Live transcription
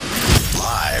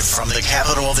from the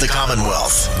capital of the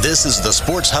Commonwealth, this is the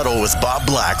Sports Huddle with Bob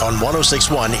Black on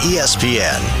 106.1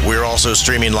 ESPN. We're also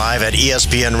streaming live at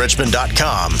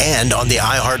espnrichmond.com and on the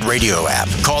iHeartRadio app.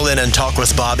 Call in and talk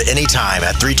with Bob anytime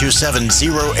at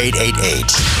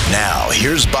 327-0888. Now,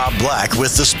 here's Bob Black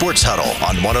with the Sports Huddle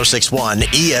on 106.1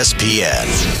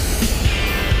 ESPN.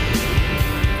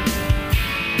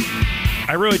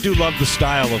 I really do love the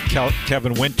style of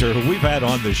Kevin Winter, who we've had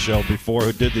on this show before,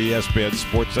 who did the ESPN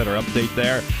Sports Center update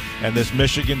there. And this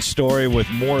Michigan story with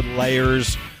more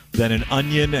layers than an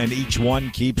onion, and each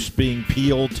one keeps being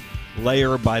peeled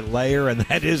layer by layer. And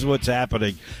that is what's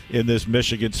happening in this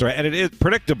Michigan story. And it is,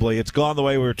 predictably, it's gone the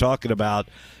way we were talking about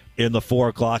in the 4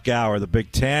 o'clock hour. The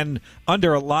Big Ten,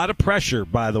 under a lot of pressure,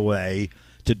 by the way,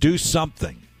 to do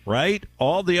something, right?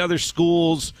 All the other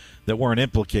schools that weren't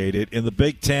implicated in the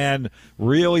Big Ten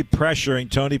really pressuring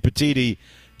Tony Petitti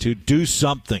to do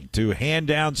something, to hand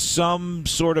down some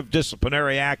sort of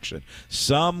disciplinary action,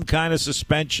 some kind of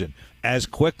suspension as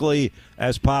quickly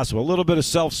as possible. A little bit of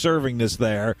self-servingness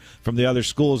there from the other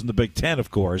schools in the Big Ten, of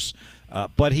course.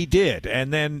 But he did.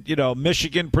 And then,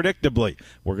 Michigan, predictably,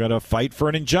 we're going to fight for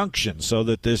an injunction so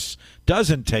that this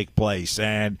doesn't take place.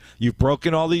 And you've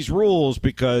broken all these rules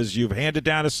because you've handed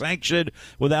down a sanction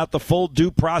without the full due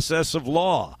process of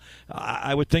law.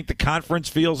 I would think the conference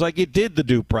feels like it did the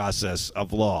due process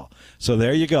of law. So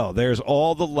there you go. There's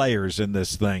all the layers in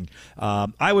this thing.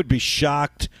 I would be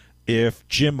shocked if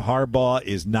Jim Harbaugh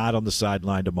is not on the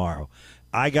sideline tomorrow.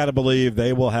 I got to believe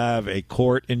they will have a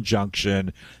court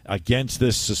injunction against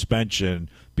this suspension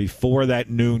before that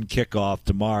noon kickoff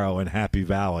tomorrow in Happy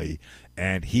Valley,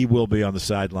 and he will be on the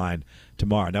sideline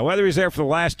tomorrow. Now, whether he's there for the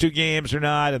last two games or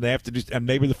not, and they have to do, and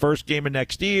maybe the first game of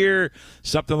next year,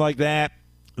 something like that,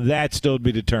 that's still to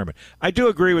be determined. I do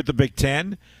agree with the Big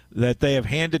Ten that they have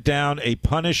handed down a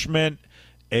punishment,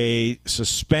 a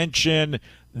suspension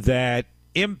that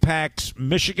impacts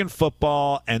Michigan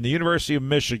football and the University of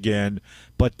Michigan,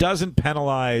 but doesn't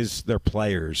penalize their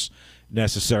players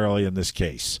necessarily in this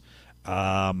case.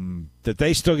 That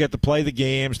they still get to play the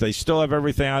games. They still have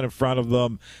everything out in front of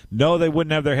them. No, they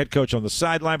wouldn't have their head coach on the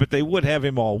sideline, but they would have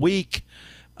him all week.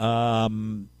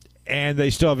 And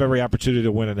they still have every opportunity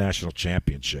to win a national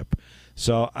championship.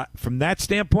 So from that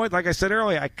standpoint, like I said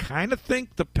earlier, I kind of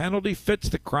think the penalty fits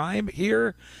the crime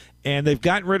here. And they've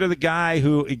gotten rid of the guy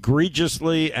who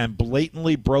egregiously and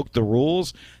blatantly broke the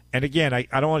rules. And again, I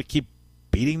don't want to keep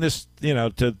beating this,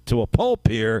 to a pulp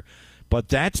here, but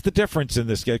that's the difference in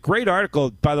this. Great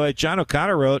article, by the way, John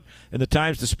O'Connor wrote in the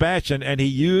Times-Dispatch, and he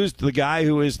used the guy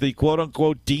who is the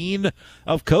quote-unquote dean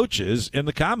of coaches in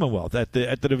the Commonwealth at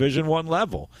the Division I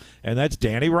level, and that's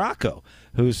Danny Rocco,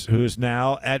 who's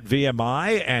now at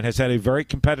VMI and has had a very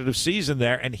competitive season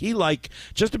there. And he, like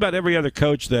just about every other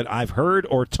coach that I've heard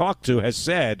or talked to, has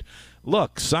said,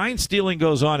 look, sign stealing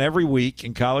goes on every week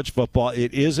in college football.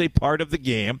 It is a part of the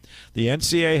game. The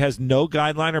NCAA has no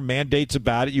guideline or mandates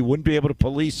about it. You wouldn't be able to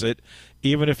police it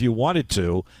even if you wanted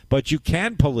to, but you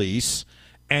can police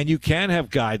and you can have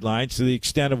guidelines to the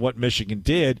extent of what Michigan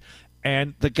did.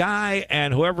 And the guy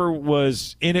and whoever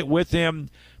was in it with him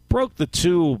broke the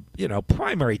two,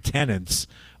 primary tenets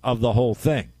of the whole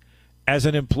thing. As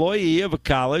an employee of a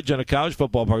college and a college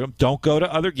football program, don't go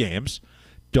to other games.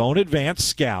 Don't advance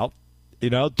scout.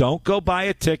 Don't go buy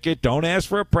a ticket. Don't ask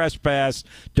for a press pass.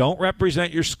 Don't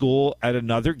represent your school at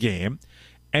another game.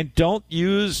 And don't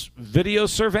use video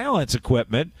surveillance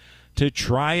equipment to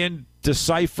try and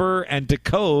decipher and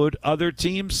decode other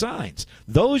team signs.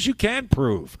 Those you can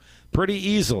prove pretty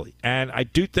easily. And I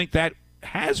do think that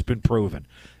has been proven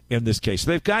in this case.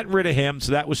 So they've gotten rid of him,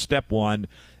 so that was step one.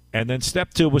 And then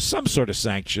step two was some sort of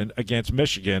sanction against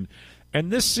Michigan. And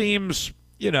this seems,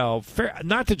 fair,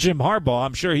 not to Jim Harbaugh.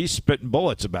 I'm sure he's spitting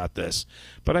bullets about this.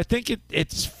 But I think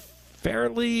it's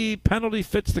fairly penalty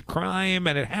fits the crime,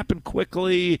 and it happened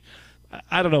quickly.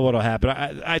 I don't know what will happen.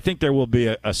 I think there will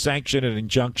be a sanction, an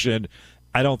injunction.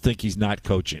 I don't think he's not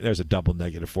coaching. There's a double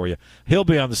negative for you. He'll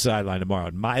be on the sideline tomorrow,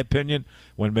 in my opinion,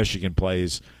 when Michigan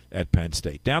plays at Penn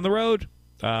State. Down the road,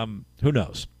 who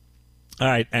knows? All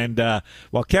right, and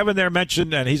while Kevin there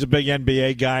mentioned, and he's a big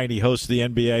NBA guy, and he hosts the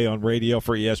NBA on radio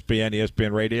for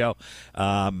ESPN Radio,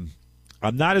 I'm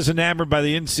not as enamored by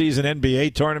the in-season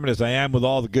NBA tournament as I am with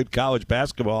all the good college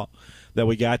basketball that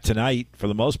we got tonight for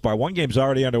the most part. One game's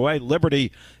already underway.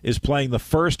 Liberty is playing the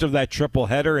first of that triple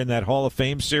header in that Hall of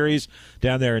Fame series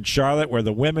down there in Charlotte, where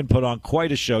the women put on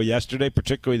quite a show yesterday,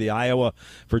 particularly the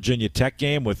Iowa-Virginia Tech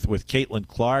game with Caitlin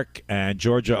Clark and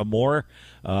Georgia Amore.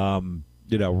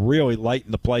 Really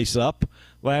lighting the place up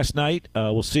last night.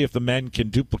 We'll see if the men can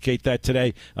duplicate that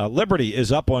today. Liberty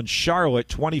is up on Charlotte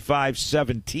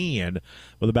 25-17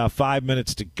 with about 5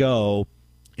 minutes to go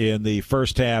in the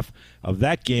first half of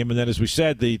that game. And then, as we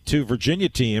said, the two Virginia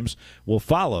teams will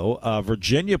follow.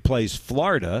 Virginia plays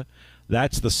Florida.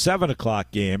 That's the 7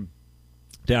 o'clock game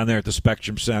down there at the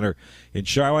Spectrum Center in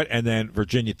Charlotte. And then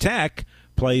Virginia Tech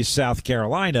plays South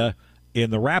Carolina in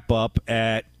the wrap-up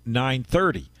at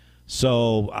 9:30.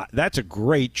 So that's a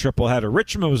great triple header.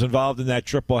 Richmond was involved in that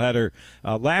triple header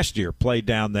last year, played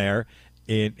down there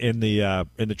in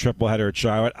the triple header at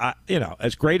Charlotte.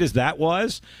 As great as that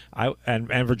was, and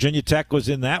Virginia Tech was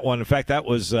in that one. In fact, that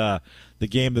was the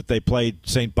game that they played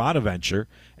St. Bonaventure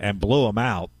and blew them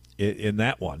out in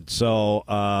that one. So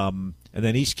and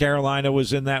then East Carolina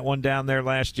was in that one down there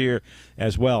last year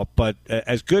as well. But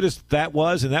as good as that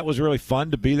was, and that was really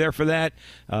fun to be there for that,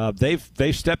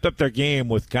 they've stepped up their game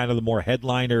with kind of the more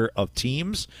headliner of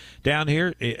teams down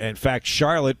here. In fact,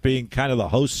 Charlotte, being kind of the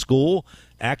host school,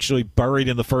 actually buried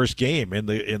in the first game in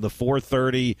the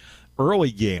 4:30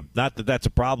 early game. Not that that's a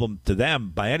problem to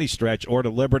them by any stretch, or to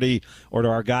Liberty, or to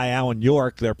our guy Alan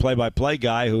York, their play-by-play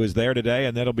guy, who is there today,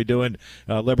 and then he'll be doing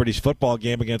Liberty's football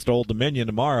game against Old Dominion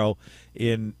tomorrow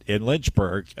in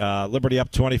Lynchburg. Liberty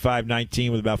up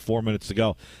 25-19 with about 4 minutes to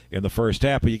go in the first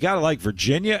half. But you got to like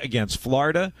Virginia against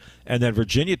Florida, and then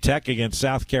Virginia Tech against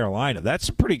South Carolina. That's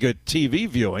some pretty good TV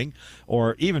viewing,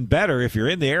 or even better, if you're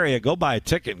in the area, go buy a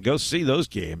ticket and go see those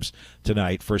games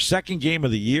tonight. For second game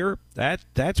of the year,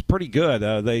 that's pretty good.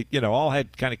 They all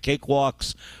had kind of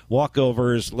cakewalks,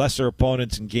 walkovers, lesser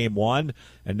opponents in game one,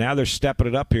 and now they're stepping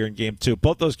it up here in game two.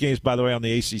 Both those games, by the way, on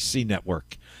the ACC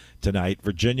network tonight.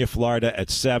 Virginia, Florida at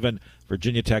 7,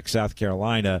 Virginia Tech, South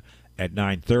Carolina at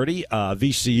 9:30.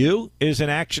 VCU is in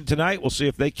action tonight. We'll see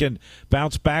if they can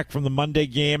bounce back from the Monday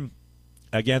game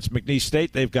against McNeese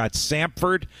State. They've got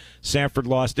Samford. Samford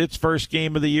lost its first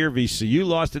game of the year. VCU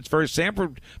lost its first.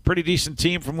 Samford, pretty decent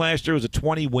team from last year, was a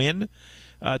 20-win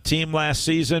team last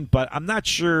season, but I'm not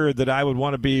sure that I would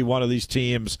want to be one of these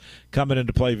teams coming in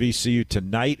to play VCU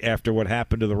tonight after what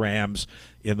happened to the Rams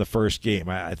in the first game.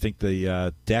 I think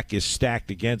the deck is stacked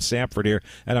against Samford here,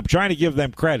 and I'm trying to give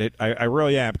them credit. I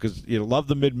really am, because you love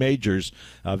the mid-majors.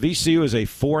 VCU is a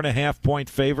 4.5-point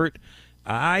favorite.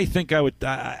 I think I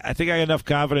got enough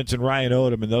confidence in Ryan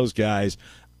Odom and those guys.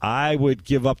 I would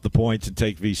give up the points and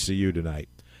take VCU tonight.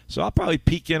 So I'll probably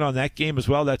peek in on that game as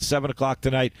well. That's 7 o'clock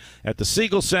tonight at the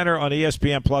Siegel Center on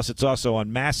ESPN+. It's also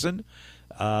on Masson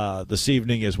this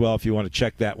evening as well, if you want to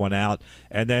check that one out.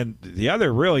 And then the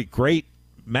other really great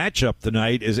matchup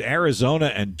tonight is Arizona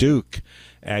and Duke.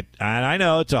 And I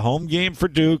know it's a home game for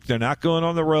Duke. They're not going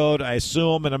on the road. I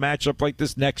assume in a matchup like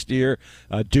this next year,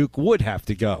 Duke would have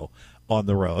to go on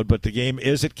the road, but the game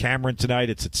is at Cameron tonight.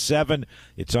 It's at 7.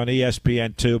 It's on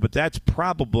ESPN2, but that's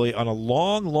probably on a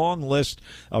long list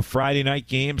of Friday night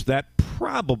games. That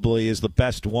probably is the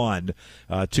best one.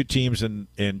 Two teams in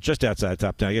just outside the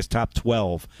top 10, I guess top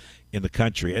 12 in the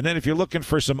country. And then if you're looking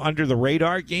for some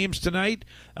under-the-radar games tonight,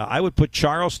 I would put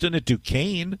Charleston at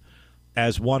Duquesne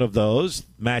as one of those,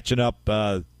 matching up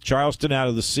Charleston out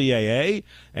of the CAA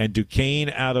and Duquesne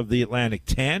out of the Atlantic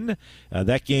 10.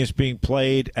 That game is being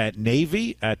played at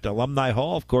Navy at Alumni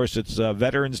Hall. Of course, it's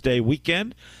Veterans Day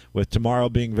weekend, with tomorrow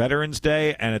being Veterans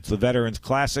Day, and it's the Veterans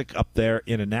Classic up there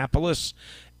in Annapolis.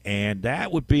 And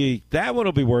that one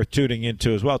will be worth tuning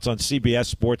into as well. It's on CBS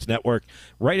Sports Network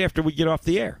right after we get off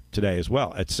the air today as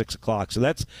well at 6 o'clock. So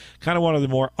that's kind of one of the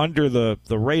more under the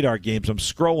radar games. I'm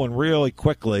scrolling really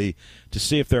quickly to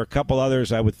see if there are a couple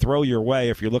others I would throw your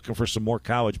way if you're looking for some more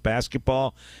college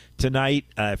basketball tonight.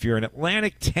 If you're an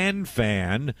Atlantic 10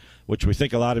 fan, which we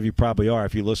think a lot of you probably are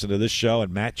if you listen to this show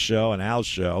and Matt's show and Al's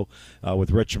show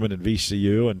with Richmond and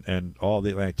VCU and all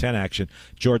the Atlantic 10 action,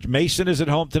 George Mason is at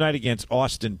home tonight against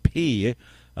Austin Peay,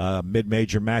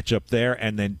 mid-major matchup there.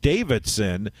 And then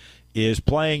Davidson is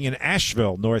playing in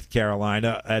Asheville, North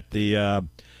Carolina at the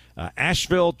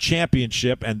Asheville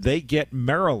Championship, and they get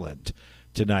Maryland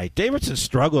tonight. Davidson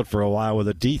struggled for a while with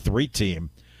a D3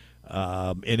 team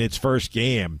in its first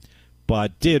game,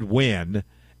 but did win,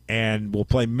 and will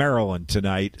play Maryland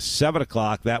tonight, 7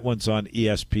 o'clock. That one's on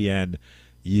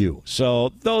ESPNU.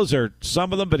 So those are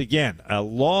some of them, but again, a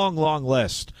long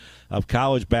list of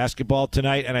college basketball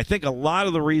tonight, and I think a lot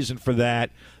of the reason for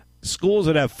that, schools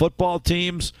that have football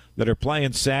teams that are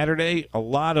playing Saturday, a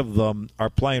lot of them are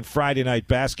playing Friday night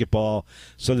basketball,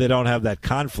 so they don't have that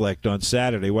conflict on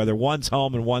Saturday, whether one's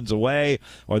home and one's away,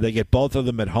 or they get both of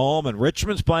them at home. And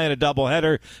Richmond's playing a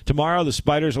doubleheader tomorrow. The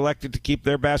Spiders elected to keep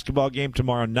their basketball game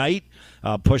tomorrow night,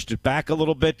 pushed it back a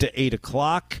little bit to 8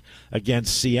 o'clock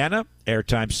against Siena.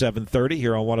 Airtime 7:30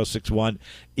 here on 106.1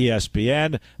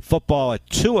 ESPN. Football at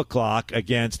 2 o'clock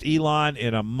against Elon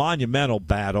in a monumental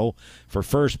battle for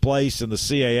first place in the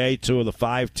CAA. Two of the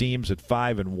 5 teams at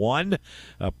 5-1.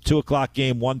 2 o'clock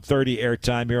game, 1:30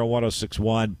 airtime here on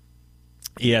 106.1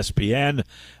 ESPN.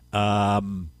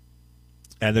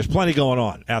 And there's plenty going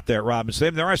on out there at Robins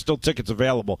Stadium. There are still tickets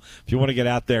available if you want to get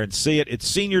out there and see it. It's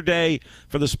senior day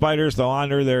for the Spiders. They'll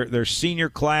honor their senior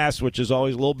class, which is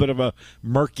always a little bit of a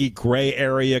murky gray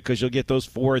area because you'll get those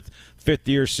 4th,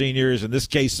 5th-year seniors. In this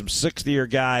case, some 6th-year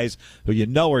guys who you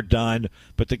know are done.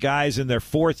 But the guys in their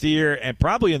 4th year and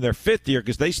probably in their 5th year,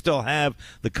 because they still have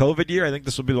the COVID year. I think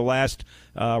this will be the last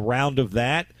round of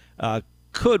that.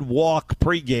 Could walk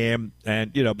pregame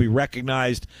and, be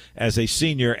recognized as a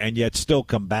senior and yet still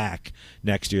come back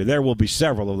next year. There will be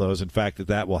several of those, in fact,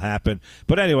 that will happen.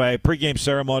 But anyway, pregame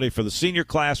ceremony for the senior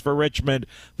class for Richmond.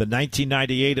 The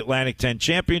 1998 Atlantic 10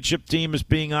 championship team is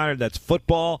being honored. That's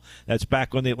football. That's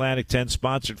back when the Atlantic 10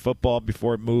 sponsored football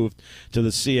before it moved to the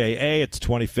CAA. It's the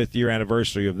 25th year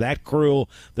anniversary of that crew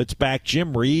that's back.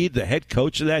 Jim Reed, the head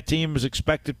coach of that team, is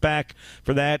expected back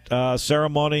for that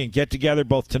ceremony and get together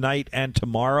both tonight and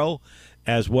tomorrow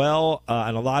as well,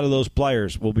 and a lot of those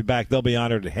players will be back. They'll be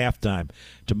honored at halftime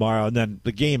tomorrow, and then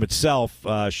the game itself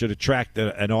should attract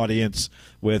an audience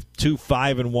with 2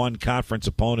 5-1 conference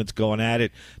opponents going at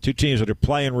it. 2 teams that are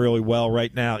playing really well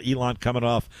right now. Elon coming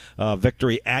off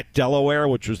victory at Delaware,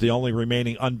 which was the only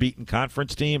remaining unbeaten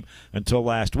conference team until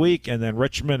last week, and then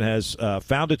Richmond has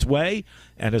found its way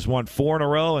and has won 4 in a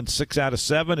row and 6 out of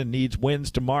 7 and needs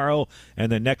wins tomorrow,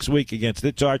 and then next week against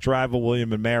its arch rival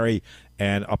William and Mary,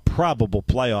 and a probable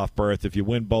playoff berth if you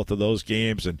win both of those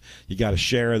games, and you got a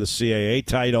share of the CAA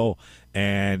title.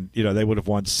 And, they would have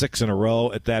won 6 in a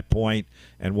row at that point,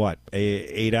 and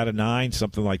 8 out of 9,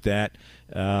 something like that.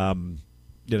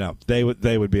 They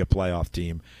would be a playoff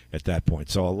team at that point.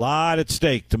 So a lot at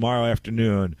stake tomorrow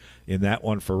afternoon in that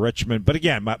one for Richmond. But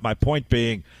again, my point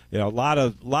being, a lot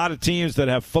of teams that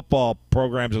have football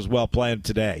programs as well playing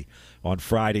today on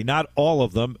Friday. Not all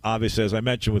of them, obviously, as I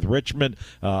mentioned with Richmond.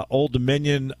 Old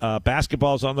Dominion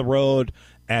basketball's on the road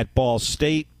at Ball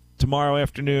State tomorrow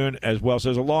afternoon as well. So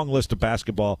there's a long list of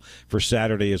basketball for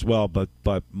Saturday as well, but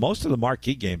most of the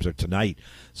marquee games are tonight.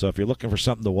 So if you're looking for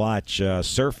something to watch,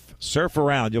 surf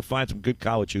around. You'll find some good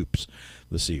college hoops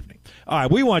this evening. All right,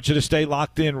 we want you to stay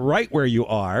locked in right where you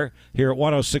are here at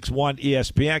 106.1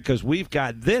 ESPN, because we've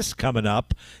got this coming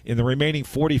up in the remaining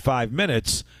 45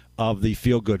 minutes of the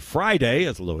Feel Good Friday,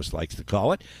 as Lewis likes to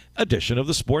call it, edition of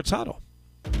the Sports Huddle.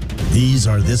 These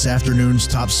are this afternoon's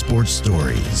top sports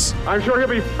stories. I'm sure he'll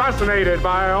be fascinated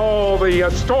by all the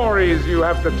stories you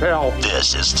have to tell.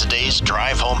 This is today's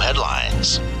Drive Home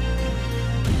Headlines.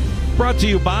 Brought to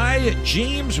you by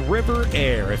James River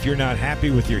Air. If you're not happy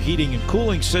with your heating and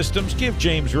cooling systems, give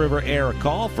James River Air a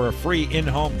call for a free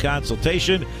in-home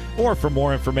consultation, or for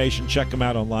more information, check them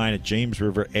out online at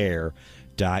jamesriverair.com.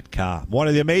 One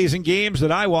of the amazing games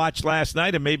that I watched last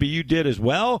night, and maybe you did as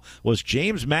well, was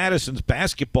James Madison's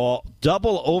basketball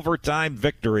double overtime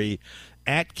victory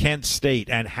at Kent State,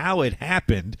 and how it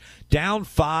happened. Down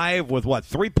 5 with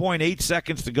 3.8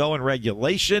 seconds to go in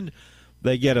regulation.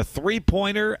 They get a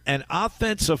three-pointer, an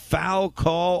offensive foul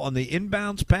call on the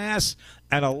inbounds pass,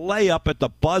 and a layup at the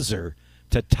buzzer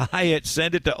to tie it,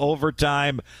 send it to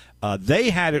overtime. They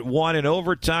had it won in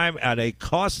overtime, and a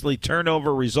costly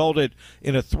turnover resulted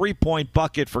in a three-point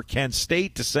bucket for Kent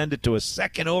State to send it to a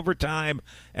second overtime,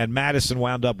 and Madison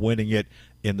wound up winning it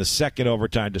in the second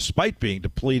overtime, despite being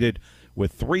depleted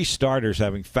with 3 starters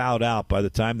having fouled out by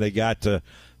the time they got to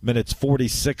minutes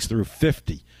 46 through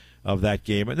 50 of that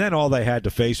game. And then all they had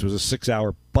to face was a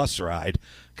 6-hour bus ride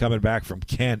coming back from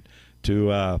Kent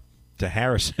to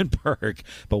Harrisonburg.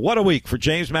 But what a week for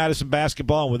James Madison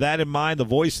basketball. And with that in mind, the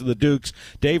voice of the Dukes,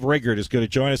 Dave Riggert, is going to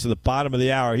join us at the bottom of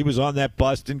the hour. He was on that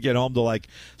bus, didn't get home till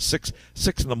 6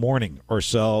 in the morning or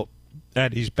so.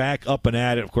 And he's back up and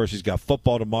at it. Of course, he's got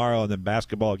football tomorrow and then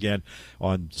basketball again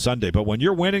on Sunday. But when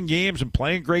you're winning games and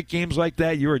playing great games like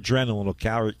that, your adrenaline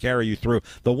will carry you through.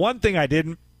 The one thing I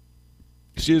didn't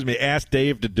ask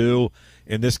Dave to do,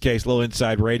 in this case, little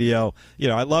inside radio.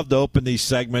 I love to open these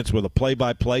segments with a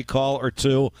play-by-play call or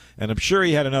two, and I'm sure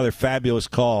he had another fabulous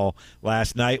call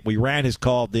last night. We ran his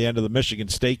call at the end of the Michigan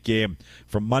State game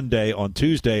from Monday on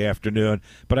Tuesday afternoon,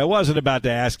 but I wasn't about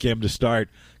to ask him to start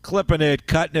clipping it,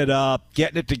 cutting it up,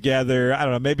 getting it together. I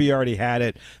don't know, maybe he already had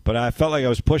it, but I felt like I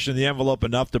was pushing the envelope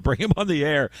enough to bring him on the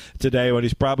air today when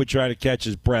he's probably trying to catch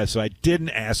his breath. So I didn't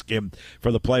ask him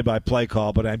for the play-by-play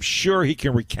call, but I'm sure he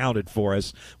can recount it for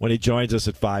us when he joins us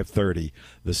at 5:30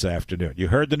 this afternoon. You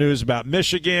heard the news about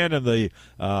Michigan and the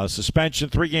suspension,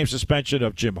 3-game suspension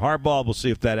of Jim Harbaugh. We'll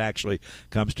see if that actually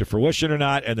comes to fruition or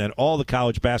not. And then all the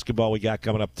college basketball we got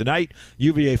coming up tonight.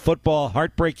 UVA football,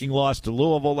 heartbreaking loss to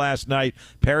Louisville last night.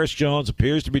 Paris Jones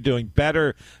appears to be doing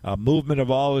better. Movement of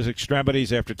all his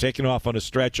extremities after taking off on a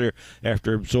stretcher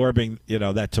after absorbing,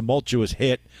 that tumultuous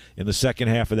hit in the second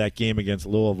half of that game against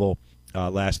Louisville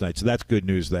last night. So that's good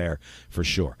news there for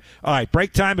sure. All right,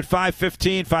 break time at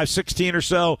 5:15, 5:16 or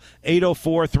so,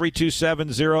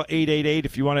 804-327-0888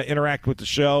 if you want to interact with the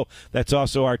show. That's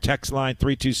also our text line,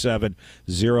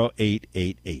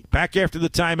 327-0888. Back after the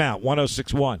timeout,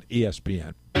 106.1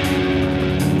 ESPN.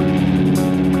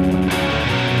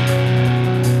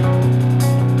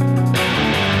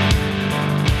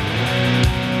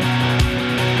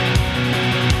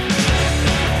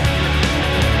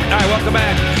 All right, welcome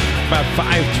back. About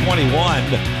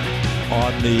 5:21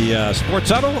 on the Sports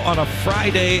Huddle on a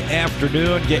Friday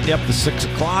afternoon, getting you up to 6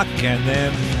 o'clock, and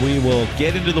then we will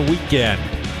get into the weekend.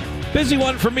 Busy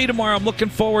one for me tomorrow. I'm looking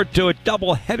forward to a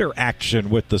doubleheader action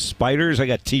with the Spiders. I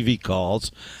got TV calls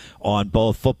on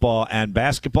both football and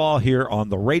basketball. Here on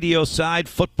the radio side,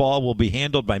 football will be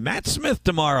handled by Matt Smith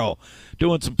tomorrow,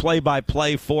 doing some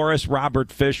play-by-play for us.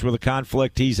 Robert Fish with a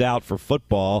conflict. He's out for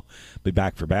football. Be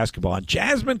back for basketball. And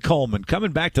Jasmine Coleman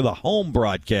coming back to the home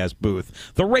broadcast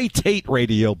booth, the Ray Tate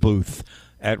radio booth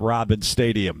at Robins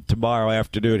Stadium tomorrow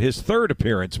afternoon. His third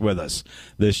appearance with us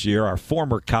this year. Our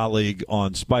former colleague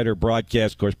on Spider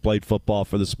broadcast, of course, played football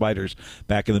for the Spiders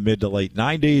back in the mid to late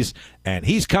 90s. And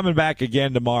he's coming back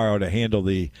again tomorrow to handle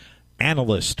the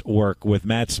analyst work with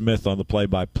Matt Smith on the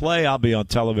play-by-play. I'll be on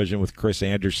television with Chris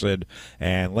Anderson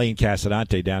and Lane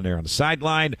Casadante down there on the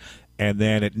sideline. And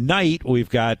then at night, we've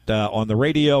got on the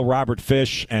radio, Robert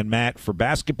Fish and Matt for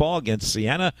basketball against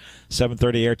Siena,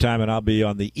 7:30 airtime, and I'll be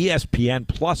on the ESPN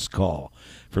Plus call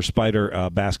for Spider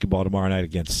basketball tomorrow night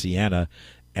against Siena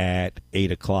at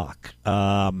 8 o'clock.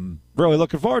 Really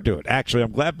looking forward to it. Actually,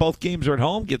 I'm glad both games are at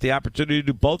home. Get the opportunity to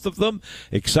do both of them.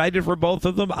 Excited for both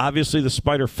of them. Obviously, the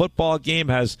Spider football game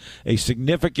has a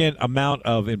significant amount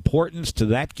of importance to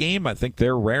that game. I think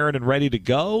they're raring and ready to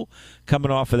go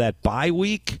coming off of that bye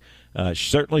week.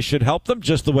 Certainly should help them,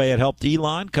 just the way it helped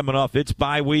Elon coming off its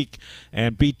bye week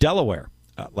and beat Delaware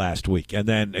last week. And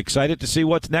then excited to see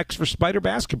what's next for Spider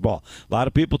basketball. A lot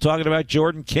of people talking about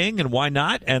Jordan King and why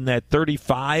not, and that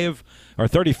 35 or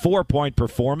 34-point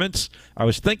performance. I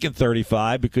was thinking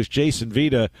 35 because Jason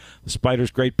Vita, the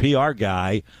Spiders' great PR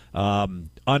guy,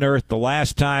 unearthed the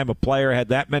last time a player had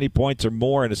that many points or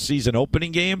more in a season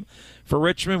opening game for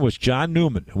Richmond was John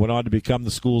Newman, who went on to become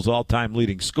the school's all-time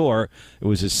leading scorer. It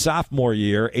was his sophomore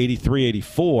year,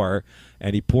 83-84,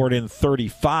 and he poured in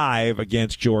 35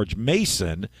 against George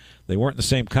Mason. They weren't in the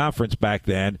same conference back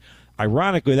then.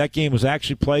 Ironically, that game was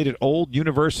actually played at Old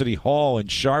University Hall in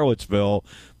Charlottesville.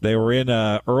 They were in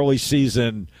an early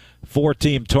season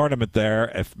 4-team tournament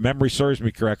there. If memory serves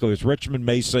me correctly, it was Richmond,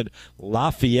 Mason,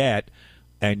 Lafayette,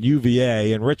 and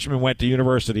UVA, and Richmond went to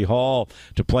University Hall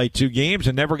to play 2 games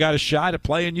and never got a shot at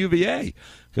playing UVA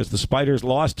because the Spiders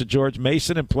lost to George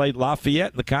Mason and played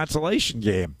Lafayette in the consolation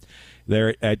game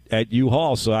there at U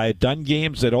Hall. So I had done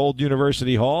games at Old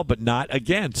University Hall, but not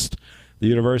against the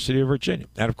University of Virginia.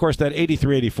 And, of course, that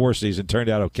 83-84 season turned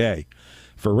out okay.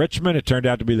 For Richmond, it turned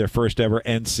out to be their first ever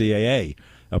NCAA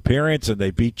appearance, and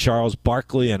they beat Charles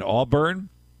Barkley and Auburn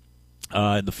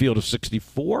in the field of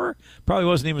 64. Probably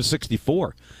wasn't even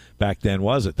 64 back then,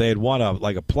 was it? They had won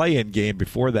a play-in game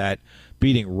before that,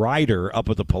 beating Ryder up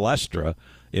at the Palestra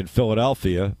in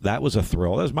Philadelphia. That was a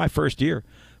thrill. That was my first year,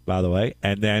 by the way.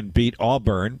 And then beat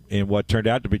Auburn in what turned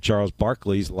out to be Charles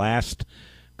Barkley's last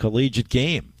collegiate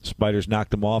game. Spiders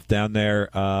knocked them off down there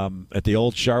at the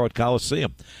old Charlotte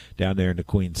Coliseum down there in the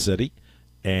Queen City.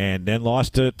 And then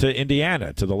lost to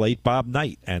Indiana, to the late Bob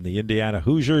Knight and the Indiana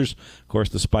Hoosiers. Of course,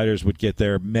 the Spiders would get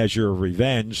their measure of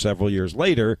revenge several years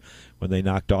later when they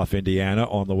knocked off Indiana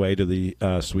on the way to the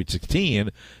Sweet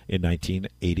 16 in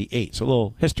 1988. So a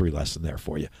little history lesson there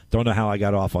for you. Don't know how I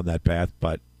got off on that path,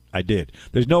 but I did.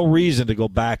 There's no reason to go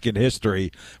back in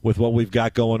history with what we've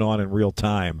got going on in real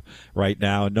time right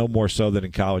now, and no more so than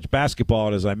in college basketball.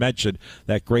 And as I mentioned,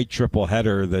 that great triple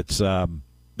header that's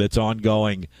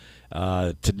ongoing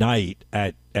tonight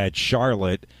at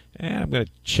Charlotte, and I'm going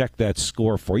to check that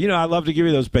score for you. I love to give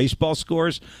you those baseball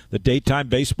scores, the daytime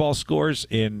baseball scores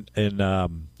in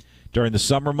during the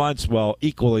summer months, well,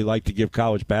 equally like to give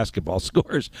college basketball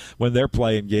scores when they're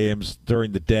playing games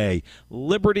during the day.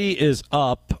 Liberty is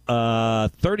up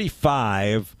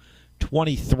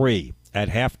 35-23 at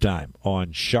halftime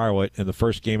on Charlotte in the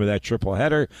first game of that triple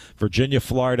header. Virginia,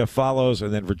 Florida follows,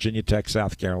 and then Virginia Tech,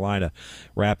 South Carolina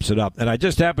wraps it up. And I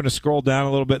just happened to scroll down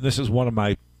a little bit, and this is one of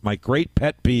my great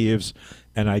pet peeves,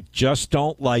 and I just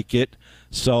don't like it.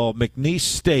 So McNeese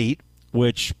State,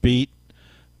 which beat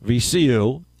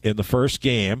VCU in the first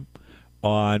game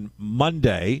on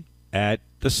Monday at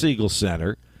the Siegel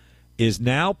Center, is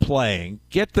now playing,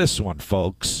 get this one,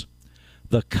 folks,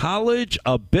 the College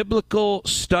of Biblical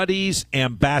Studies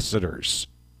Ambassadors.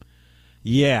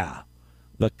 Yeah,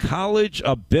 the College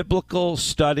of Biblical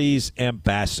Studies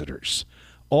Ambassadors.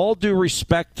 All due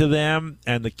respect to them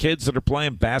and the kids that are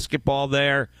playing basketball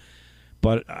there,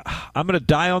 but I'm going to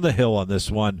die on the hill on this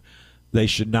one. They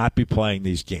should not be playing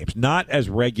these games, not as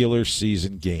regular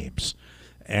season games.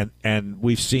 And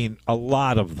we've seen a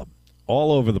lot of them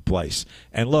all over the place.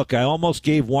 And look, I almost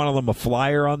gave one of them a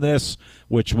flyer on this,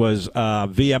 which was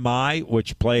VMI,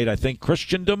 which played, I think,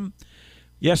 Christendom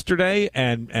yesterday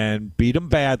and beat them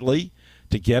badly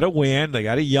to get a win. They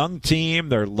got a young team.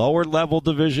 They're lower level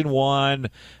Division I.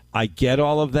 I get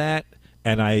all of that,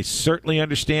 and I certainly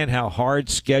understand how hard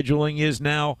scheduling is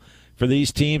now for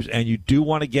these teams, and you do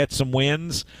want to get some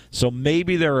wins. So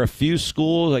maybe there are a few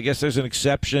schools, I guess there's an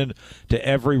exception to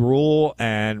every rule,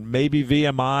 and maybe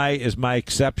VMI is my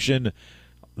exception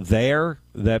there,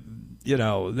 that, you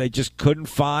know, they just couldn't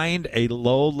find a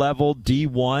low-level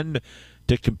D1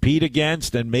 to compete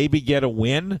against and maybe get a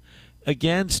win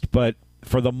against. But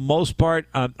for the most part,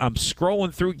 I'm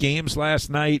scrolling through games last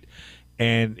night,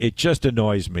 and it just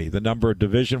annoys me, the number of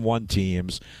Division I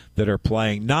teams that are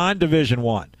playing non-Division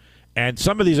I. And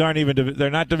some of these aren't even, they're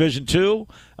not Division II,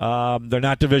 they're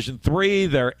not Division III,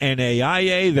 they're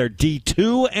NAIA, they're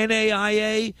D2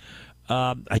 NAIA.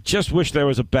 I just wish there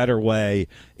was a better way.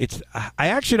 I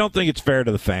actually don't think it's fair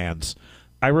to the fans.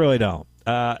 I really don't.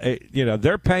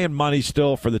 They're paying money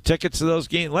still for the tickets to those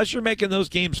games. Unless you're making those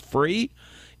games free,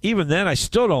 even then, I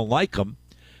still don't like them.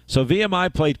 So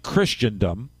VMI played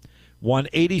Christendom, won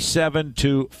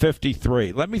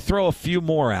 87-53. Let me throw a few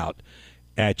more out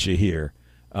at you here.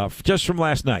 Just from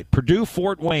last night,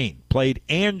 Purdue-Fort Wayne played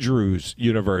Andrews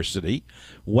University.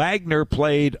 Wagner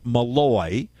played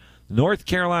Malloy. North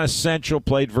Carolina Central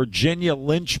played Virginia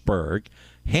Lynchburg.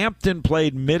 Hampton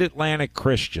played Mid-Atlantic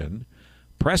Christian.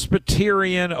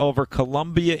 Presbyterian over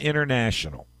Columbia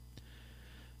International.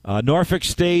 Norfolk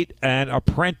State and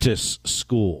Apprentice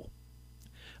School.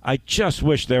 I just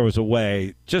wish there was a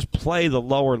way. Just play the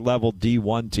lower-level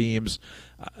D1 teams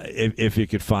if you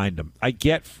could find them. I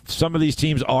get some of these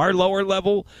teams are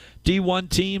lower-level D1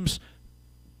 teams.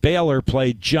 Baylor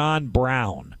played John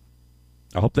Brown.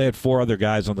 I hope they had 4 other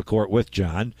guys on the court with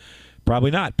John.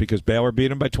 Probably not, because Baylor beat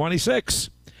them by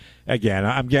 26. Again,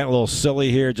 I'm getting a little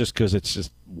silly here just because it's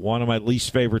just one of my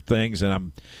least favorite things,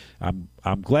 and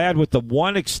I'm glad with the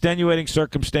one extenuating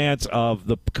circumstance of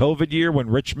the COVID year when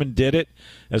Richmond did it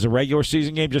as a regular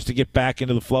season game just to get back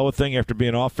into the flow of thing after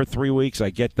being off for 3 weeks.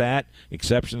 I get that,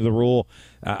 exception to the rule.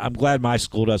 I'm glad my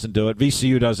school doesn't do it.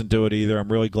 VCU doesn't do it either.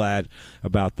 I'm really glad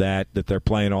about that they're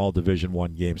playing all Division I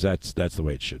games. That's the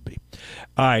way it should be.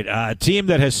 All right, a team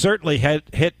that has certainly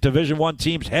hit Division I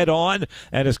teams head on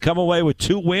and has come away with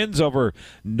 2 wins over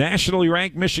nationally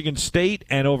ranked Michigan State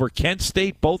and over Kent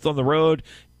State, both on the road.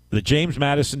 The James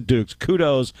Madison Dukes.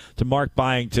 Kudos to Mark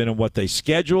Byington and what they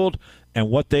scheduled and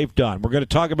what they've done. We're going to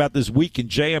talk about this week in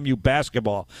JMU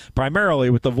basketball, primarily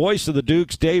with the voice of the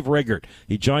Dukes, Dave Riggert.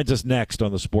 He joins us next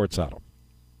on the Sports Huddle.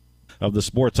 Of the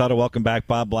Sports Huddle. Welcome back.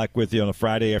 Bob Black with you on a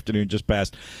Friday afternoon just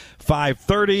past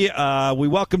 5:30. We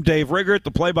welcome Dave Riggert,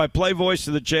 the play-by-play voice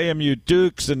of the JMU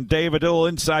Dukes. And Dave, I did a little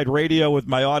inside radio with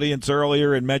my audience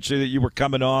earlier and mentioned that you were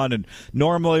coming on. And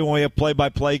normally when we have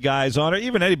play-by-play guys on, or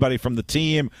even anybody from the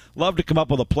team, love to come up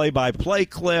with a play-by-play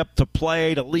clip to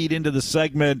play to lead into the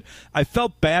segment. I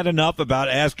felt bad enough about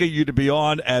asking you to be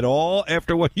on at all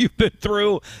after what you've been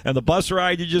through and the bus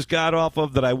ride you just got off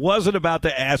of that I wasn't about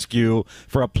to ask you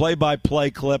for a play-by-play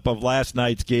clip of last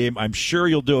night's game. I'm sure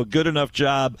you'll do a good enough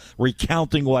job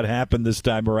recounting what happened this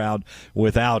time around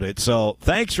without it. So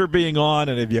thanks for being on,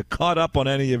 and have you caught up on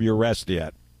any of your rest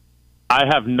yet? I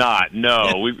have not,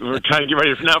 no. We're trying to get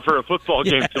ready now for a football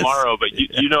game tomorrow, but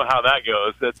you know how that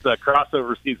goes. It's a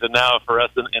crossover season now for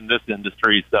us in this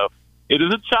industry, so it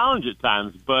is a challenge at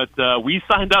times, but we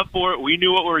signed up for it. We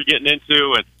knew what we were getting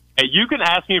into, and hey, you can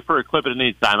ask me for a clip at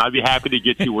any time. I'd be happy to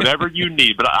get you whatever you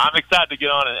need, but I'm excited to get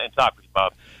on and talk with you,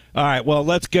 Bob. All right, well,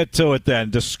 let's get to it then.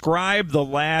 Describe the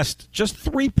last just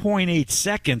 3.8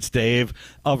 seconds, Dave,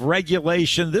 of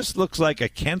regulation. This looks like a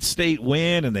Kent State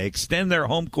win, and they extend their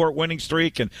home court winning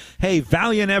streak. And, hey,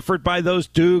 valiant effort by those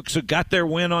Dukes who got their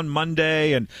win on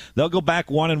Monday, and they'll go back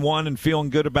 1-1 and feeling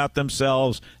good about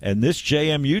themselves. And this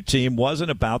JMU team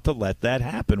wasn't about to let that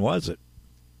happen, was it?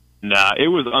 Nah, it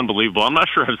was unbelievable. I'm not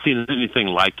sure I've seen anything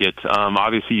like it.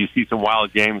 Obviously, you see some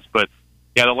wild games, but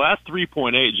yeah, the last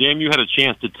 3.8, JMU had a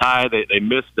chance to tie. They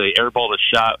missed the airball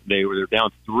shot. They were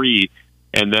down 3,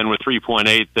 and then with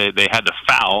 3.8, they had to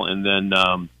foul, and then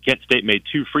Kent State made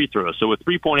 2 free throws. So with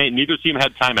 3.8, neither team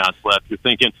had timeouts left. You're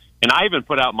thinking, and I even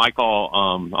put out my call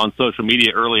on social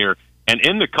media earlier, and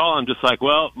in the call, I'm just like,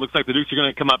 well, looks like the Dukes are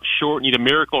going to come up short, need a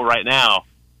miracle right now.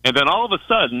 And then all of a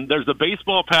sudden, there's a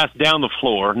baseball pass down the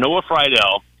floor. Noah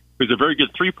Friedel, who's a very good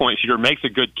three-point shooter, makes a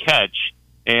good catch.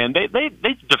 And they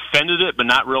defended it, but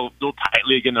not real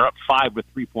tightly. Again, they're up 5 with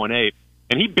 3.8.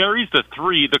 And he buries the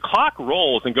 3. The clock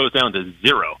rolls and goes down to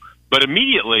 0. But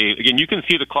immediately, again, you can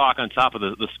see the clock on top of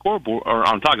the scoreboard, or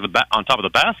on top of the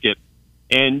basket.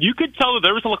 And you could tell that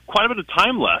there was quite a bit of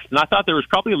time left. And I thought there was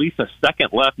probably at least a second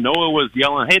left. Noah was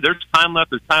yelling, hey, there's time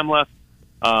left, there's time left.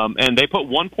 And they put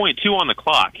 1.2 on the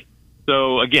clock.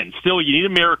 So, again, still, you need a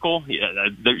miracle. You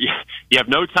have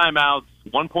no timeouts,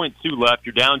 1.2 left.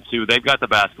 You're down 2. They've got the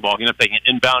basketball. Even if they can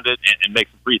inbound it and make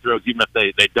some free throws, even if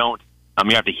they don't,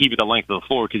 you have to heave it the length of the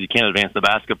floor because you can't advance the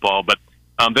basketball. But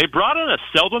they brought in a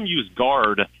seldom-used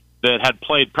guard that had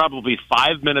played probably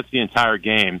 5 minutes the entire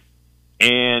game.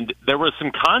 And there was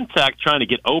some contact trying to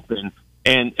get open.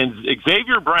 And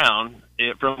Xavier Brown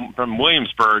from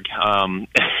Williamsburg,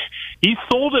 he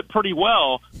sold it pretty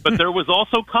well, but there was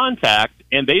also contact,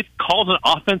 and they called an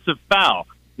offensive foul.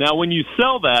 Now, when you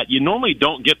sell that, you normally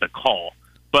don't get the call,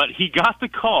 but he got the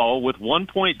call with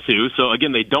 1.2. So,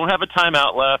 again, they don't have a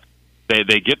timeout left.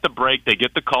 They get the break. They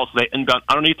get the call, so they inbound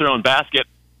underneath their own basket,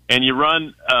 and you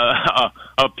run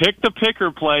a pick-the-picker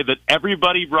play that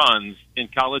everybody runs in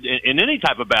college, in any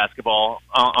type of basketball,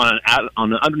 on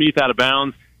an underneath out of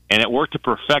bounds. And it worked to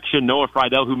perfection. Noah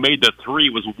Friedel, who made the 3,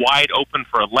 was wide open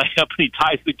for a layup, and he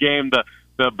ties the game.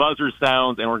 The buzzer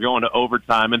sounds, and we're going to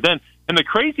overtime. And the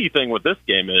crazy thing with this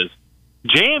game is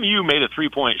JMU made a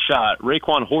 3-point shot.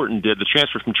 Raekwon Horton did. The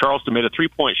transfer from Charleston made a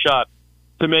 3-point shot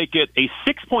to make it a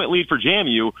 6-point lead for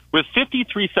JMU with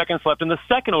 53 seconds left in the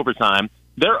second overtime.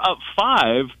 They're up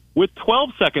 5 with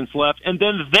 12 seconds left, and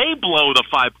then they blow the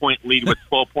 5-point lead with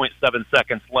 12.7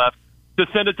 seconds left to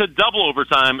send it to double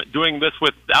overtime, doing this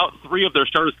without 3 of their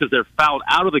starters because they're fouled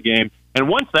out of the game. And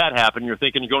once that happened, you're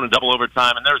thinking you're going to double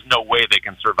overtime, and there's no way they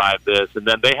can survive this. And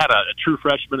then they had a true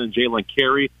freshman in Jalen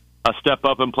Carey step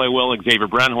up and play well. Xavier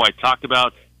Brown, who I talked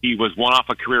about, he was one off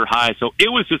a career high. So it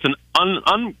was just an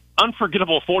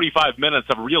unforgettable 45 minutes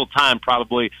of real time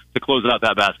probably to close out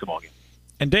that basketball game.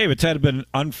 And, Dave, it's had been an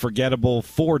unforgettable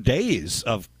 4 days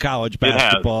of college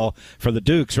basketball for the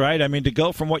Dukes, right? I mean, to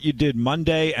go from what you did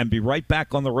Monday and be right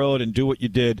back on the road and do what you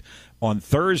did on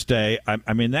Thursday,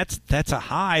 I mean, that's a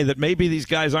high that maybe these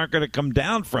guys aren't going to come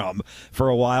down from for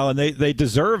a while, and they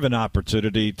deserve an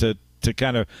opportunity to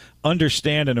kind of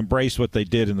understand and embrace what they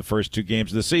did in the first 2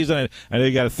 games of the season. I know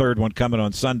you got a third one coming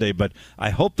on Sunday, but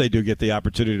I hope they do get the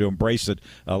opportunity to embrace it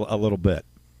a little bit.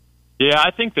 Yeah,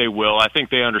 I think they will. I think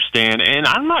they understand. And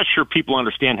I'm not sure people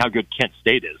understand how good Kent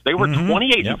State is. They were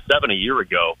 28-7 a year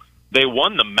ago. They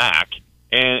won the MAC,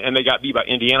 and they got beat by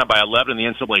Indiana by 11 in the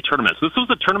NCAA tournament. So this was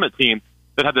a tournament team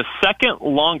that had the second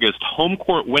longest home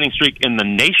court winning streak in the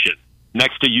nation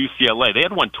next to UCLA. They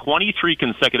had won 23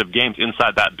 consecutive games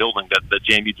inside that building that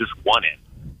JMU just won in.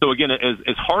 So, again,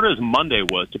 as hard as Monday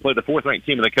was to play the fourth-ranked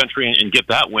team in the country and get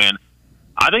that win,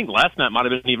 I think last night might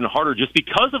have been even harder just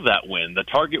because of that win. The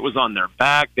target was on their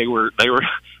back. They were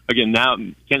again, now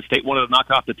Kent State wanted to knock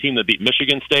off the team that beat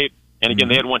Michigan State. And, again,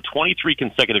 they had won 23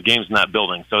 consecutive games in that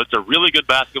building. So it's a really good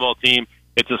basketball team.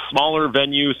 It's a smaller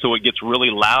venue, so it gets really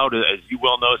loud, as you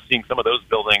well know, seeing some of those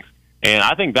buildings. And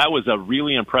I think that was a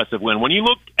really impressive win. When you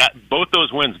look at both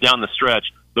those wins down the stretch,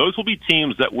 those will be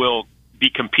teams that will be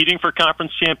competing for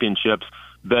conference championships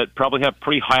that probably have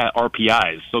pretty high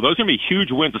RPIs. So those are going to be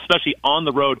huge wins, especially on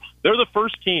the road. They're the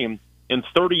first team in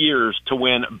 30 years to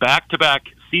win back-to-back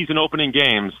season-opening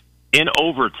games in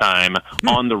overtime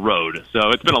on the road.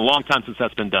 So it's been a long time since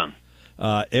that's been done.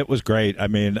 It was great. I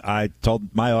mean, I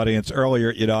told my audience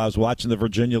earlier, I was watching the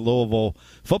Virginia-Louisville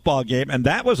football game, and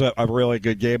that was a really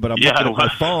good game, but I'm looking at my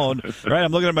phone, right?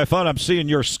 I'm looking at my phone, I'm seeing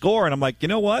your score, and I'm like, you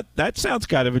know what? That sounds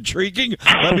kind of intriguing.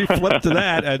 Let me flip to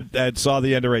that, and saw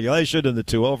the end of regulation and the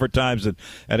 2 overtimes,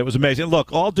 and it was amazing.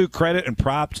 Look, all due credit and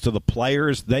props to the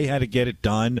players. They had to get it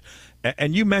done.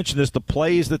 And you mentioned this, the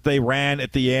plays that they ran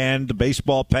at the end, the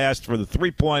baseball pass for the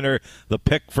three-pointer, the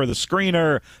pick for the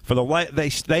screener, for the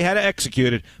they had to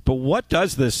execute it. But what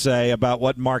does this say about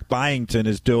what Mark Byington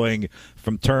is doing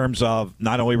from terms of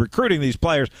not only recruiting these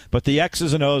players, but the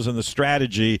X's and O's and the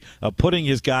strategy of putting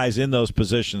his guys in those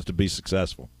positions to be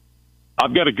successful?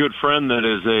 I've got a good friend that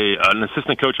is an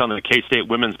assistant coach on the K-State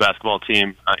women's basketball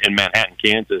team in Manhattan,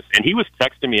 Kansas, and he was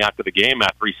texting me after the game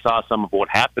after he saw some of what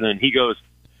happened, and he goes,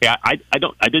 "Yeah, I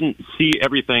didn't see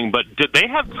everything, but did they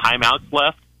have timeouts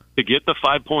left to get the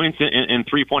 5 points in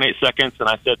 3.8 seconds?" And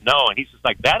I said no, and he's just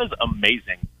like, "That is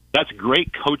amazing. That's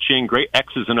great coaching, great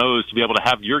X's and O's to be able to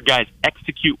have your guys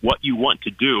execute what you want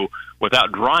to do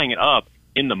without drawing it up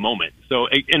in the moment." So,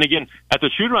 and again, at the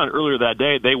shoot-around earlier that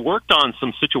day, they worked on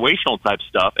some situational type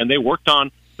stuff, and they worked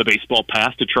on the baseball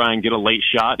pass to try and get a late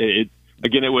shot.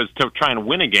 Again, it was to try and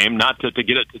win a game, not to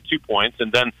get it to 2 points.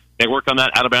 And then they worked on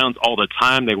that out of bounds all the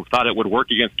time. They thought it would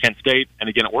work against Kent State, and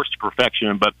again, it works to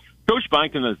perfection. But Coach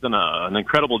Byington has done an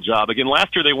incredible job. Again,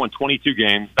 last year they won 22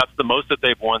 games. That's the most that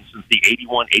they've won since the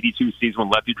 81-82 season when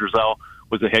Lefty Driesell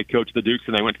was the head coach of the Dukes,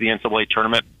 and they went to the NCAA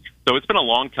tournament. So it's been a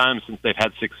long time since they've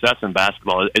had success in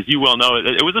basketball. As you well know,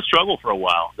 it was a struggle for a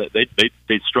while.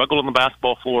 They struggled on the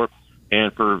basketball floor,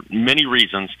 and for many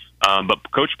reasons.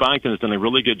 But Coach Byington has done a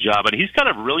really good job, and he's got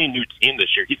a really new team this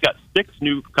year. He's got 6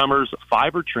 newcomers,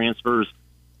 5 are transfers.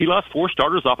 He lost 4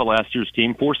 starters off of last year's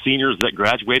team, 4 seniors that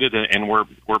graduated and were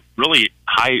really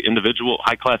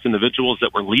high-class individuals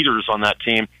that were leaders on that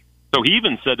team. So he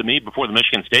even said to me before the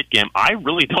Michigan State game, "I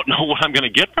really don't know what I'm going to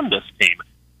get from this team."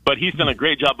 But he's done a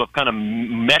great job of kind of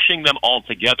meshing them all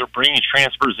together, bringing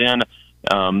transfers in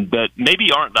that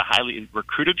maybe aren't the highly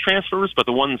recruited transfers, but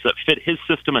the ones that fit his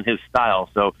system and his style.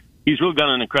 So he's really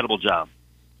done an incredible job.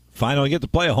 Finally get to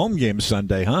play a home game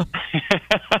Sunday, huh?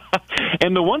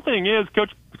 And the one thing is,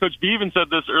 Coach B even said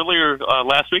this earlier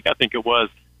last week, I think it was,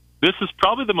 this is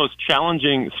probably the most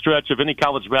challenging stretch of any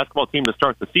college basketball team to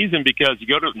start the season because you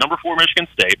go to number 4 Michigan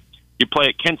State, you play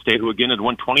at Kent State, who again had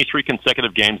won 23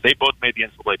 consecutive games. They both made the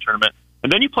NCAA tournament.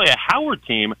 And then you play a Howard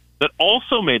team that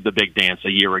also made the big dance a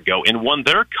year ago and won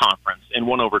their conference and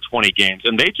won over 20 games.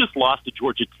 And they just lost to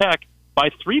Georgia Tech by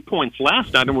 3 points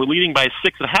last night and were leading by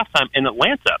 6 at halftime in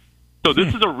Atlanta. So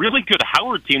this is a really good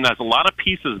Howard team that has a lot of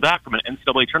pieces back from an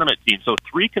NCAA tournament team. So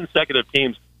 3 consecutive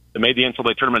teams that made the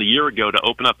NCAA tournament a year ago to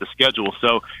open up the schedule.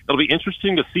 So it'll be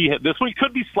interesting to see. This one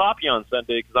could be sloppy on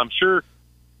Sunday because I'm sure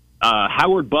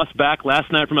Howard bussed back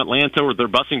last night from Atlanta, or they're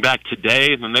bussing back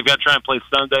today, and they've got to try and play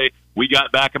Sunday. We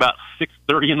got back about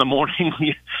 6:30 in the morning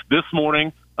this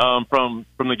morning from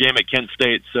the game at Kent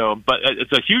State. So, but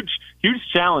it's a huge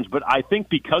challenge. But I think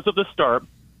because of the start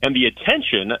and the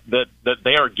attention that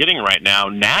they are getting right now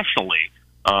nationally,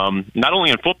 not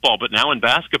only in football but now in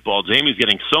basketball, Jamie's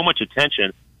getting so much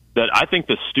attention that I think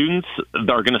the students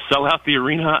are going to sell out the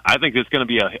arena. I think it's going to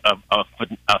be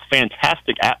a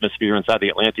fantastic atmosphere inside the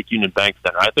Atlantic Union Bank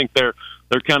Center. I think they're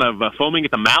kind of foaming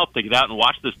at the mouth to get out and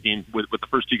watch this team with the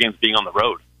first 2 games being on the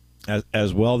road.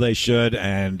 As well they should,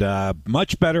 and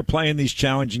much better playing these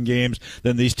challenging games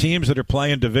than these teams that are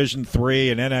playing Division III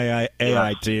and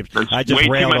NAIA teams. I just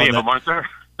way too many of them, aren't there?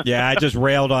 Yeah, I just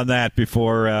railed on that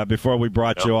before we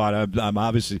brought you on. I'm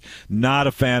obviously not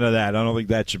a fan of that. I don't think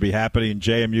that should be happening. And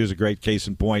JMU is a great case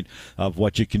in point of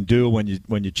what you can do when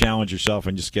you challenge yourself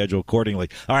and you schedule accordingly.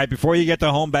 All right, before you get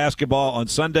to home basketball on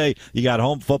Sunday, you got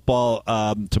home football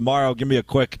tomorrow. Give me a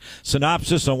quick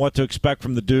synopsis on what to expect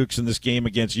from the Dukes in this game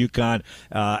against UConn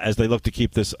as they look to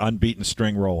keep this unbeaten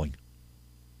string rolling.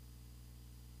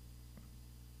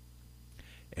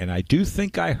 And I do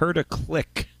think I heard a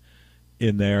click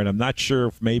in there, and I'm not sure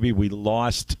if maybe we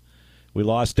lost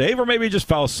Dave, or maybe he just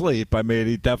fell asleep. I mean,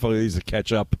 he definitely needs to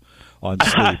catch up on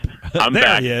sleep. I'm there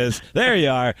back. He is. There you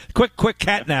are. Quick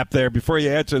cat nap there before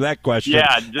you answer that question.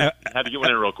 Yeah, just had to get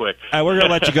one in real quick. We're going to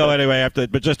let you go anyway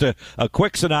but just a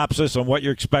quick synopsis on what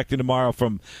you're expecting tomorrow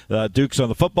from Dukes on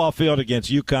the football field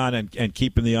against UConn and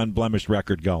keeping the unblemished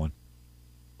record going.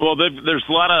 Well, there's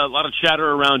a lot of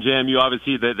chatter around JMU.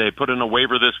 Obviously, they put in a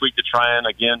waiver this week to try and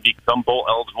again become bowl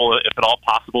eligible if at all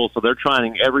possible. So they're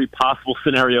trying every possible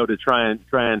scenario to try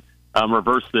and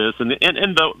reverse this. And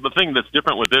the thing that's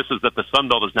different with this is that the Sun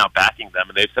Belt is now backing them,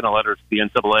 and they've sent a letter to the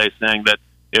NCAA saying that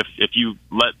if you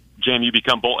let JMU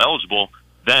become bowl eligible,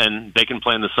 then they can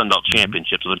play in the Sun Belt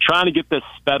Championship. So they're trying to get this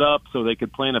sped up so they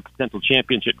could play in a potential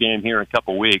championship game here in a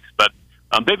couple weeks. But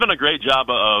they've done a great job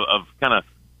of kind of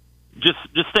just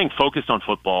staying focused on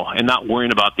football and not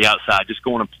worrying about the outside, just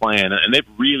going and playing. And they've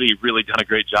really, really done a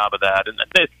great job of that. And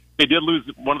they did lose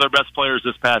one of their best players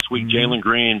this past week, Jalen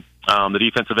Green, the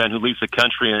defensive end who leads the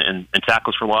country in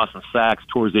tackles for loss and sacks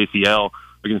towards ACL.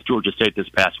 against Georgia State this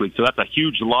past week. So that's a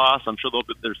huge loss. I'm sure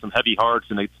there's some heavy hearts,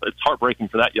 and it's heartbreaking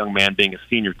for that young man being a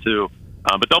senior too.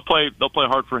 But they'll play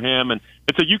hard for him, and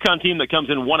it's a UConn team that comes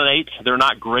in 1-8. They're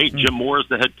not great. Jim Moore is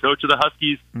the head coach of the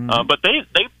Huskies, but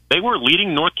they were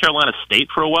leading North Carolina State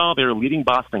for a while. They were leading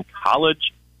Boston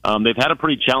College. They've had a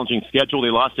pretty challenging schedule. They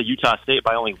lost to Utah State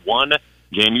by only 1.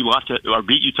 JMU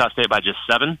beat Utah State by just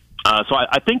 7. So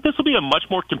I think this will be a much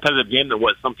more competitive game than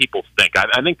what some people think.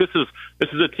 I think this is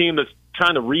a team that's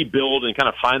trying to rebuild and kind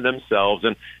of find themselves.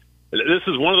 And this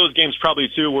is one of those games probably,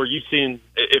 too, where you've seen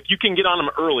if you can get on them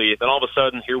early, then all of a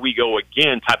sudden, here we go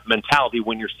again type mentality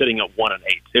when you're sitting at 1-8.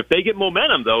 If they get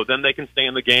momentum, though, then they can stay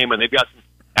in the game, and they've got some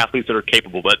athletes that are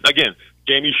capable. But, again,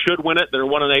 JMU should win it. They're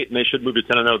 1-8, and they should move to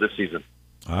 10-0 this season.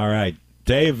 All right.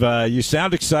 Dave, you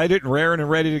sound excited and raring and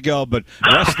ready to go, but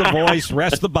rest the voice,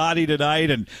 rest the body tonight,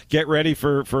 and get ready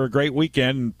for a great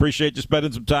weekend. Appreciate you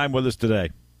spending some time with us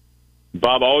today.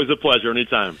 Bob, always a pleasure.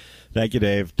 Anytime. Thank you,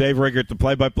 Dave. Dave Riggert, the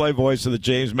play-by-play voice of the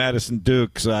James Madison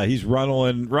Dukes. He's running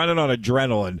on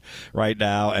adrenaline right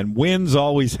now, and wins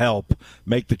always help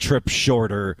make the trip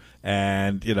shorter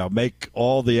and, make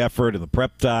all the effort and the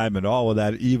prep time and all of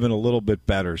that even a little bit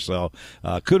better. So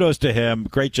kudos to him.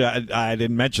 Great job. I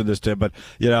didn't mention this to him, but,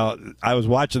 I was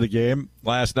watching the game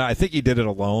last night. I think he did it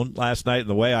alone last night, and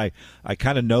the way I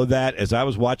kind of know that as I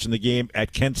was watching the game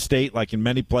at Kent State, like in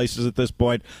many places at this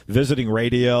point, visiting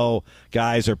radio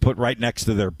guys are put right next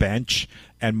to their bench,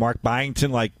 and Mark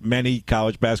Byington, like many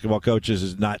college basketball coaches,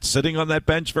 is not sitting on that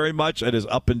bench very much and is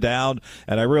up and down.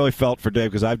 And I really felt for Dave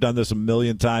because I've done this a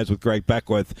million times with Greg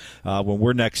Beckwith when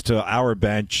we're next to our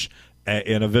bench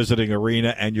in a visiting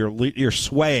arena, and you're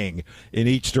swaying in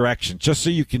each direction just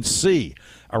so you can see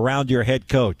around your head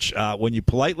coach. When you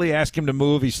politely ask him to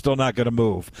move, he's still not going to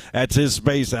move. That's his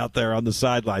space out there on the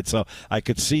sideline. So I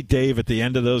could see Dave at the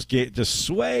end of those games just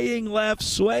swaying left,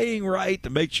 swaying right to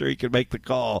make sure he could make the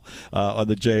call on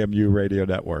the JMU radio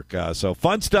network. So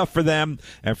fun stuff for them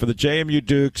and for the JMU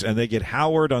Dukes, and they get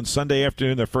Howard on Sunday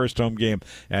afternoon, their first home game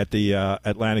at the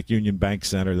Atlantic Union Bank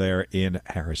Center there in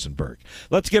Harrisonburg.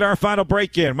 Let's get our final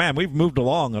break in. Man, we've moved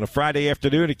along on a Friday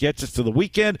afternoon. It gets us to the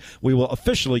weekend. We will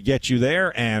officially get you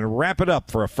there and wrap it up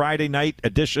for a Friday night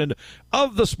edition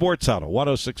of the Sports Huddle,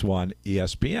 106.1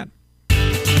 ESPN.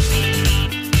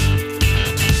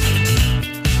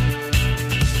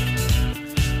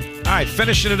 All right,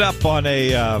 finishing it up on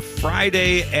a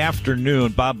Friday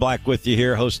afternoon. Bob Black with you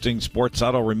here, hosting Sports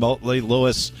Huddle remotely.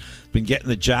 Lewis been getting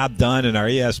the job done in our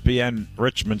ESPN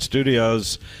Richmond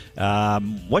studios.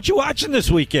 What you watching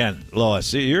this weekend,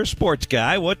 Lois? You're a sports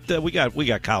guy. What we got? We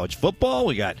got college football.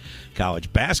 We got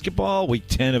college basketball. Week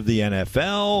 10 of the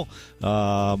NFL.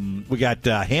 We got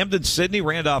Hampden, Sydney,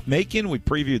 Randolph-Macon. We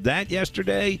previewed that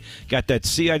yesterday. Got that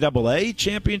CIAA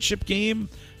championship game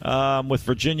with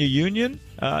Virginia Union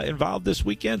involved this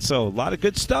weekend. So a lot of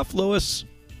good stuff, Lewis.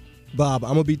 Bob,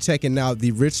 I'm going to be checking out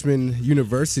the Richmond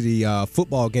University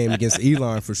football game against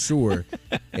Elon for sure.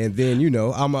 And then,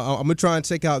 I'm going to try and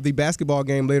check out the basketball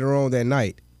game later on that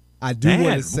night. I do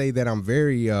want to say that I'm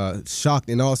very shocked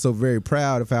and also very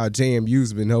proud of how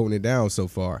JMU's been holding it down so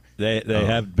far. They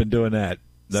have been doing that,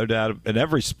 no doubt, in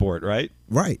every sport, right?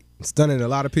 Right. Stunning a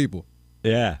lot of people.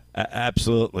 Yeah,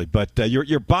 absolutely. But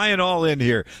you're buying all in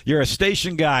here. You're a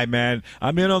station guy, man.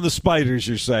 I'm in on the Spiders,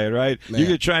 you're saying, right? Man. You're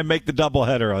going to try and make the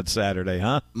doubleheader on Saturday,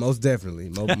 huh? Most definitely.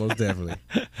 Most definitely.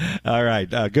 All right.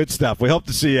 Good stuff. We hope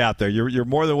to see you out there. You're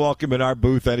more than welcome in our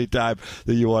booth anytime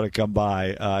that you want to come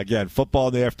by. Again, football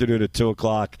in the afternoon at 2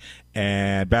 o'clock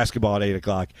and basketball at 8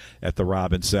 o'clock at the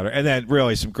Robins Center. And then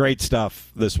really some great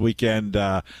stuff this weekend.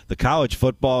 The college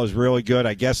football is really good.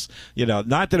 I guess,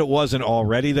 not that it wasn't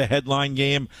already the headline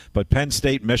game, but Penn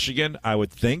State, Michigan, I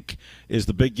would think, is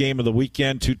the big game of the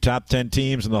weekend. 2 top 10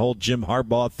 teams and the whole Jim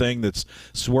Harbaugh thing that's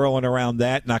swirling around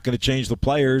that. Not going to change the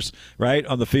players, right,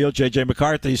 on the field. J.J.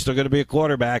 McCarthy's still going to be a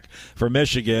quarterback for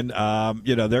Michigan.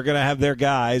 They're going to have their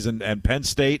guys, and Penn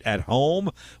State at home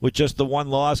with just the one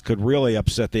loss could really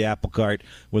upset the apple cart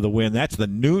with a win. That's the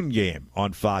noon game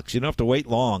on Fox. You don't have to wait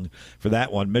long for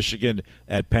that one. Michigan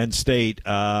at Penn State.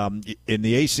 In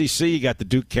the ACC, you got the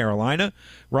Duke-Carolina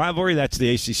rivalry. That's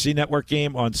the ACC network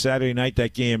game on Saturday night.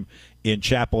 That game in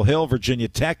Chapel Hill. Virginia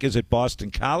Tech is at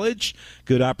Boston College.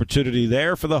 Good opportunity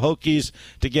there for the Hokies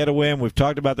to get a win. We've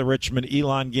talked about the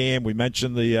Richmond-Elon game. We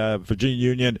mentioned the Virginia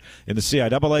Union in the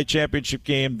CIAA championship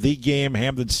game. The game,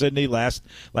 Hampden-Sydney, last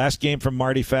game from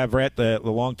Marty Favrette, the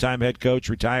longtime head coach,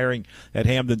 retiring at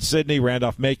Hampden-Sydney.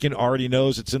 Randolph-Macon already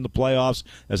knows it's in the playoffs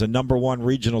as a number 1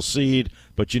 regional seed.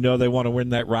 but they want to win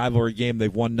that rivalry game.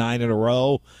 They've won 9 in a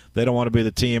row. They don't want to be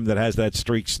the team that has that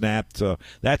streak snapped. So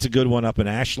that's a good one up in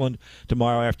Ashland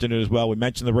tomorrow afternoon as well. We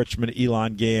mentioned the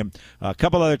Richmond-Elon game. A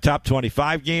couple other top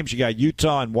 25 games. You got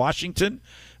Utah and Washington.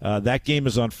 That game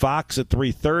is on Fox at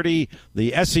 3:30.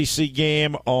 The SEC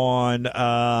game on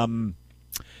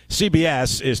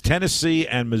CBS is Tennessee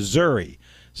and Missouri.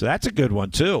 So that's a good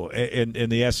one, too, in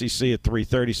the SEC at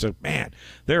 3:30. So, man,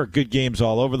 there are good games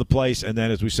all over the place. And then,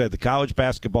 as we said, the college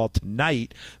basketball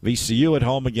tonight, VCU at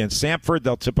home against Samford.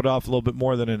 They'll tip it off a little bit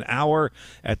more than an hour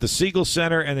at the Siegel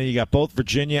Center. And then you got both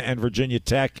Virginia and Virginia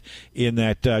Tech in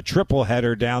that triple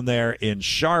header down there in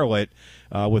Charlotte,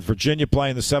 with Virginia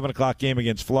playing the 7 o'clock game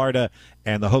against Florida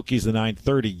and the Hokies the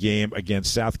 9:30 game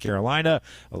against South Carolina.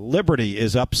 Liberty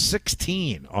is up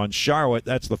 16 on Charlotte.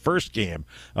 That's the first game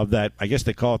of that, I guess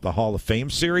they call it the Hall of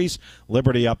Fame series.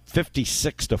 Liberty up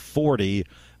 56-40,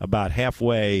 about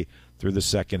halfway through the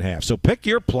second half. So pick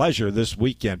your pleasure this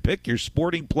weekend. Pick your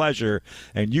sporting pleasure,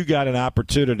 and you got an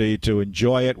opportunity to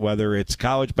enjoy it, whether it's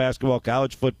college basketball,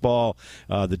 college football,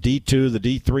 the D2, the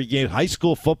D3 game, high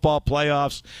school football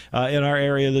playoffs in our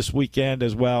area this weekend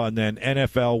as well, and then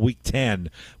NFL Week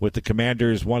 10 with the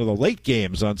Commanders, one of the late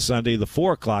games on Sunday, the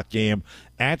 4 o'clock game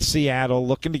at Seattle,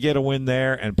 looking to get a win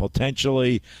there and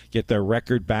potentially get their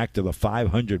record back to the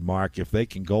 500 mark if they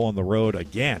can go on the road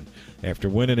again after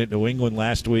winning at New England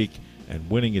last week and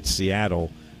winning at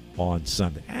Seattle on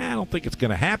Sunday. I don't think it's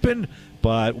going to happen,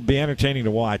 but it'll be entertaining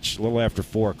to watch a little after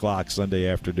 4 o'clock Sunday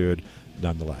afternoon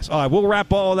nonetheless. All right, we'll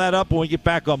wrap all of that up when we get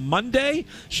back on Monday.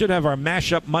 Should have our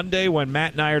Mashup Monday when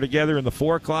Matt and I are together in the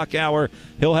 4 o'clock hour.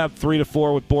 He'll have 3 to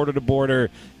 4 with Border to Border,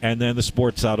 and then the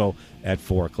Sports Huddle at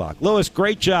 4 o'clock. Lewis,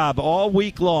 great job all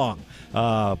week long,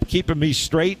 keeping me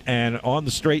straight and on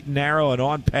the straight and narrow and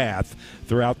on path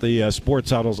throughout the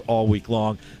Sports Huddles all week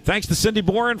long. Thanks to Cindy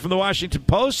Boren from the Washington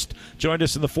Post. Joined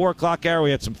us in the 4 o'clock hour. We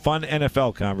had some fun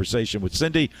NFL conversation with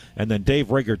Cindy, and then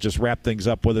Dave Riggert just wrapped things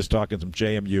up with us, talking some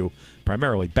JMU,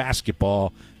 primarily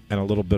basketball, and a little bit